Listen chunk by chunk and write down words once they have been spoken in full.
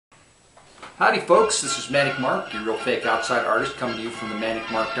Howdy folks, this is Manic Mark, your real fake outside artist, coming to you from the Manic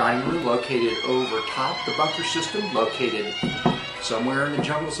Mark dining room, located over top the bunker system, located somewhere in the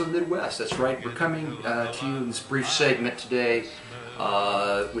jungles of the Midwest. That's right, we're coming to you in this brief segment today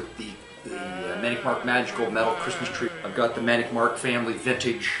with the Manic Mark Magical Metal Christmas Tree. I've got the Manic Mark family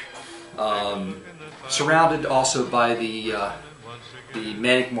vintage, surrounded also by the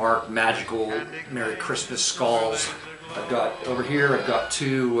Manic Mark Magical Merry Christmas skulls. I've got over here, I've got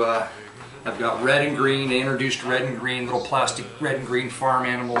two, I've got red and green. They introduced red and green, little plastic red and green farm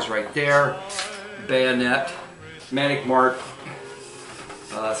animals right there. Bayonet, Manic Mark,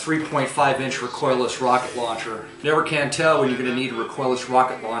 3.5-inch recoilless rocket launcher. Never can tell when you're going to need a recoilless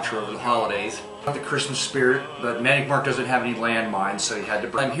rocket launcher over the holidays. Not the Christmas spirit, but Manic Mark doesn't have any landmines, so he had to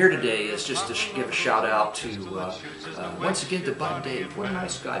bring. I'm here today is just to give a shout out to, once again, to ButtonDave. What a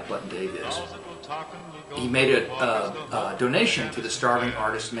nice guy ButtonDave is. He made a donation to the Starving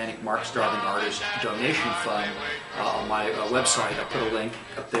Artist, Manic Mark Starving Artist Donation Fund on my website. I put a link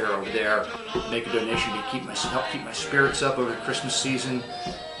up there, over there. Make a donation to help keep my spirits up over the Christmas season.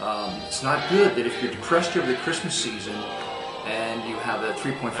 It's not good that if you're depressed over the Christmas season and you have a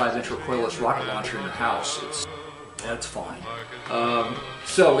 3.5-inch recoilless rocket launcher in your house, that's fine.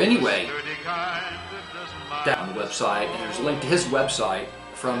 So anyway, down on the website, and there's a link to his website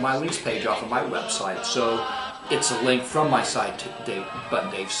from my links page off of my website. So it's a link from my site to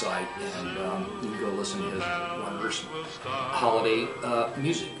ButtonDave's site, and you can go listen to his wondrous holiday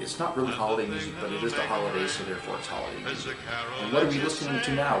music. It's not really holiday music, but it is the holidays, so therefore it's holiday music. And what are we listening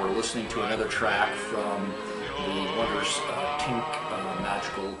to now? We're listening to another track from the wondrous Tink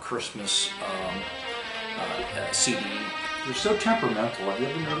Magical Christmas CD. They're so temperamental. Have you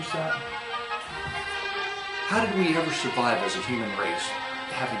ever noticed that? How did we ever survive as a human race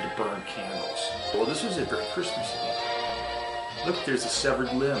having to burn candles? Well, this is a very Christmassy. Look, there's a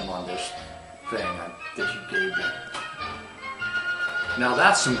severed limb on this thing that you gave me. Now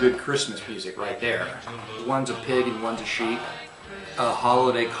that's some good Christmas music right there. One's a pig and one's a sheep.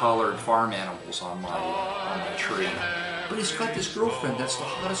 Holiday colored farm animals on my tree. But he's got this girlfriend that's the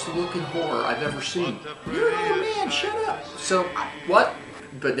hottest looking whore I've ever seen. You're an old man, shut up. So, what?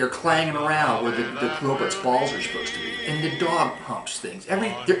 But they're clanging around where the robot's balls are supposed to be. And the dog humps things.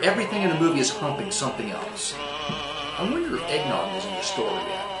 Everything in the movie is humping something else. I wonder if EggNog is in the story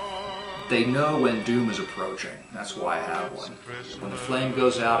yet. They know when doom is approaching. That's why I have one. When the flame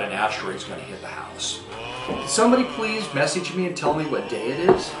goes out, an asteroid's going to hit the house. Can somebody please message me and tell me what day it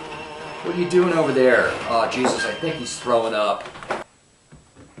is? What are you doing over there? Oh, Jesus, I think he's throwing up.